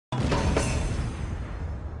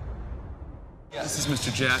Yeah. This is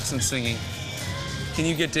Mr. Jackson singing. Can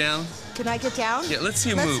you get down? Can I get down? Yeah, let's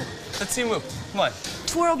see you move. Let's see you move. Come on.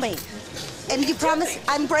 Twirl me. And you promise,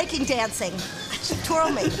 I'm breaking dancing. Twirl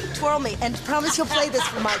me, and promise you'll play this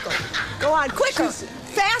for Michael. Go on, quicker,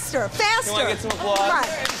 faster, faster. You want to get some applause? Come on.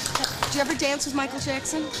 Did you ever dance with Michael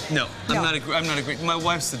Jackson? No, I'm not a great. My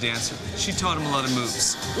wife's the dancer. She taught him a lot of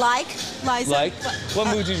moves. Like, Liza? Like?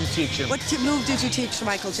 What move did you teach him? What move did you teach to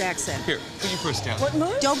Michael Jackson? Here, put your purse down. What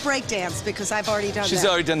move? Don't break dance, because I've already done that. She's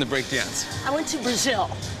already done the break dance. I went to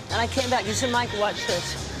Brazil, and I came back. You said, Michael, watch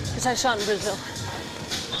this, because I saw it in Brazil.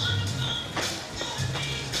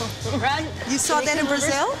 Right? You saw that in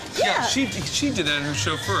Brazil? Yeah, she did that in her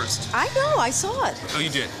show first. I know, I saw it. Oh, you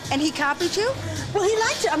did? And he copied you? Well, he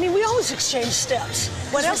liked it. I mean, we always exchange steps.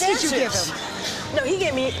 What else did you give him? No, he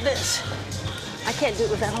gave me this. I can't do it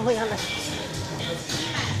with that only on the...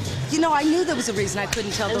 You know, I knew there was a reason I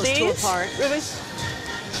couldn't tell those two apart. Really?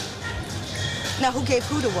 Now, who gave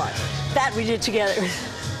who to what? That we did together.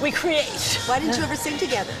 We create. Why didn't you ever sing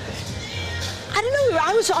together? I don't know.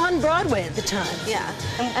 I was on Broadway at the time. Yeah.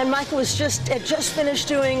 And Michael had just finished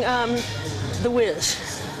doing The Wiz.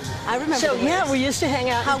 I remember. So The Wiz. yeah, we used to hang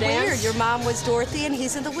out How and dance. weird! Your mom was Dorothy, and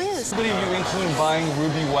he's in The Wiz. Somebody you're into in buying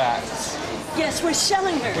ruby wax. Yes, we're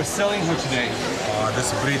selling her. We're selling her today. Oh,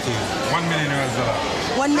 that's pretty. $1 million.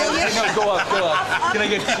 1 million? No, go up, go up. Can I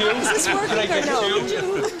get two? Is this working Can I get or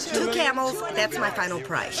no? two? 2 camels. That's my final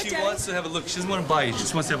price. She wants to have a look. She doesn't want to buy you. She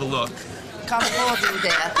just wants to have a look. Come forward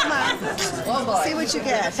there. Come on. See what you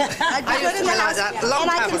get. I put in the house,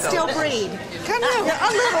 and I can still breed. Come here.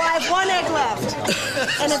 A little. I have 1 egg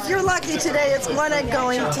left. And if you're lucky today, it's 1 egg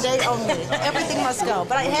going today only. Everything must go.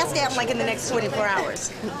 But it has to happen like in the next 24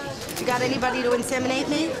 hours. You got anybody to inseminate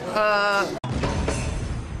me?